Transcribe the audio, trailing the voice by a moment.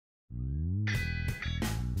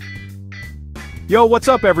Yo, what's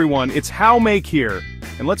up everyone? It's HowMake here.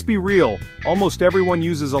 And let's be real, almost everyone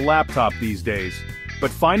uses a laptop these days.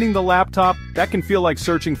 But finding the laptop, that can feel like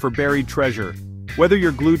searching for buried treasure. Whether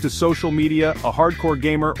you're glued to social media, a hardcore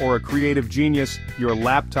gamer, or a creative genius, your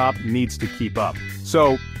laptop needs to keep up.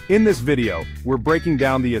 So, in this video, we're breaking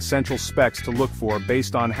down the essential specs to look for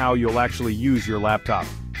based on how you'll actually use your laptop.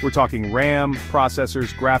 We're talking RAM,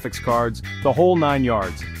 processors, graphics cards, the whole 9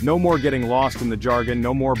 yards. No more getting lost in the jargon,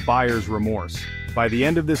 no more buyer's remorse. By the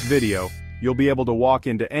end of this video, you'll be able to walk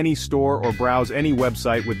into any store or browse any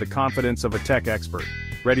website with the confidence of a tech expert.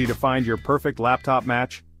 Ready to find your perfect laptop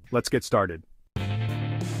match? Let's get started.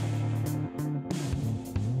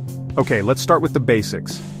 Okay, let's start with the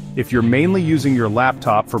basics. If you're mainly using your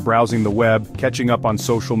laptop for browsing the web, catching up on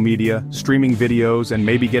social media, streaming videos, and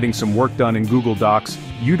maybe getting some work done in Google Docs,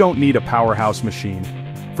 you don't need a powerhouse machine.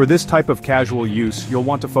 For this type of casual use, you'll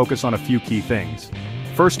want to focus on a few key things.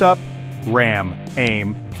 First up, RAM.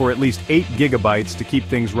 Aim for at least 8 GB to keep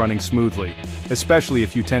things running smoothly, especially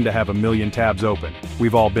if you tend to have a million tabs open.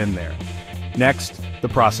 We've all been there. Next, the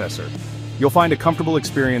processor. You'll find a comfortable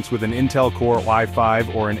experience with an Intel Core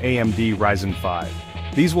i5 or an AMD Ryzen 5.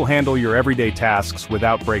 These will handle your everyday tasks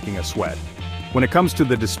without breaking a sweat. When it comes to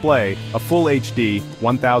the display, a Full HD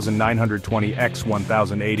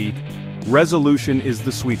 1920x1080 resolution is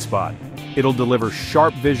the sweet spot. It'll deliver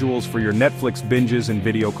sharp visuals for your Netflix binges and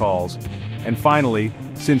video calls. And finally,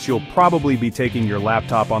 since you'll probably be taking your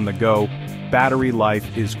laptop on the go, battery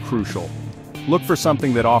life is crucial. Look for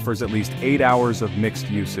something that offers at least 8 hours of mixed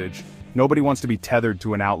usage. Nobody wants to be tethered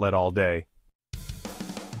to an outlet all day.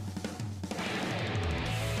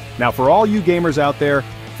 Now for all you gamers out there,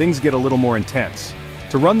 things get a little more intense.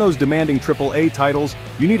 To run those demanding AAA titles,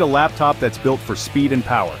 you need a laptop that's built for speed and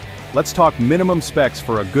power. Let's talk minimum specs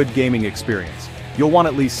for a good gaming experience. You'll want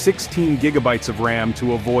at least 16 GB of RAM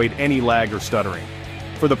to avoid any lag or stuttering.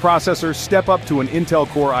 For the processor, step up to an Intel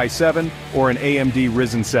Core i7 or an AMD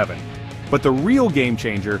Ryzen 7. But the real game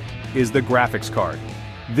changer is the graphics card.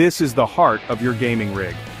 This is the heart of your gaming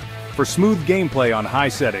rig. For smooth gameplay on high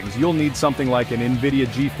settings, you'll need something like an NVIDIA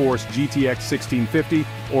GeForce GTX 1650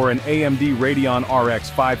 or an AMD Radeon RX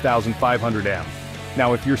 5500M.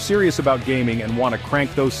 Now if you're serious about gaming and want to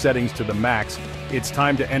crank those settings to the max, it's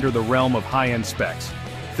time to enter the realm of high-end specs.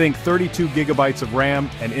 Think 32 GB of RAM,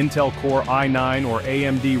 an Intel Core i9 or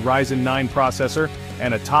AMD Ryzen 9 processor,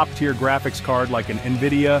 and a top-tier graphics card like an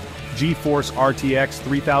NVIDIA GeForce RTX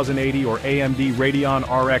 3080 or AMD Radeon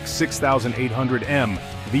RX 6800M.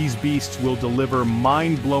 These beasts will deliver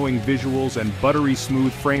mind-blowing visuals and buttery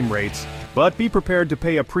smooth frame rates, but be prepared to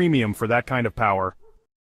pay a premium for that kind of power.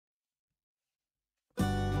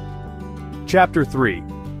 Chapter 3.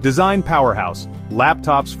 Design Powerhouse,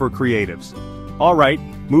 Laptops for Creatives. Alright,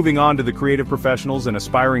 moving on to the creative professionals and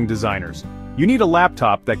aspiring designers. You need a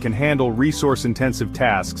laptop that can handle resource-intensive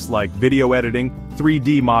tasks like video editing,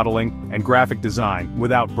 3D modeling, and graphic design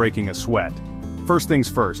without breaking a sweat. First things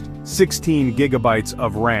first, 16 GB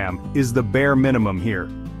of RAM is the bare minimum here.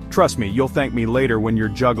 Trust me, you'll thank me later when you're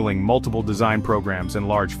juggling multiple design programs and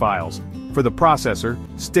large files. For the processor,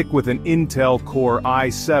 stick with an Intel Core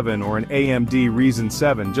i7 or an AMD Ryzen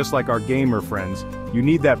 7 just like our gamer friends. You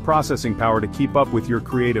need that processing power to keep up with your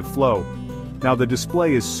creative flow. Now the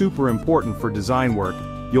display is super important for design work.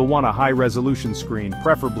 You'll want a high-resolution screen,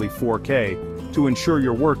 preferably 4K, to ensure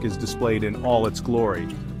your work is displayed in all its glory.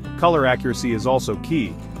 Color accuracy is also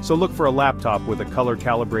key, so look for a laptop with a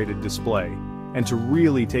color-calibrated display. And to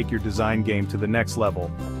really take your design game to the next level,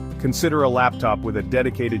 consider a laptop with a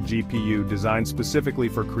dedicated GPU designed specifically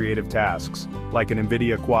for creative tasks, like an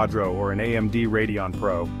NVIDIA Quadro or an AMD Radeon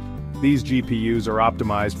Pro. These GPUs are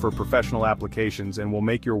optimized for professional applications and will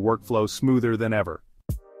make your workflow smoother than ever.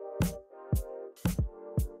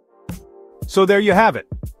 So there you have it.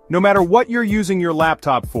 No matter what you're using your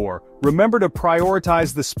laptop for, remember to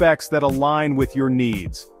prioritize the specs that align with your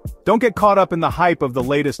needs. Don't get caught up in the hype of the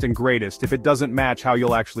latest and greatest if it doesn't match how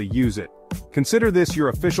you'll actually use it. Consider this your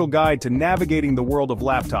official guide to navigating the world of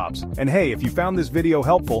laptops. And hey, if you found this video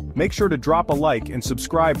helpful, make sure to drop a like and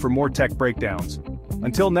subscribe for more tech breakdowns.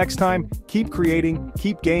 Until next time, keep creating,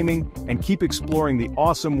 keep gaming, and keep exploring the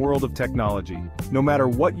awesome world of technology. No matter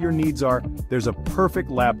what your needs are, there's a perfect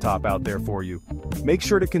laptop out there for you. Make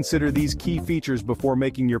sure to consider these key features before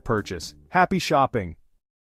making your purchase. Happy shopping!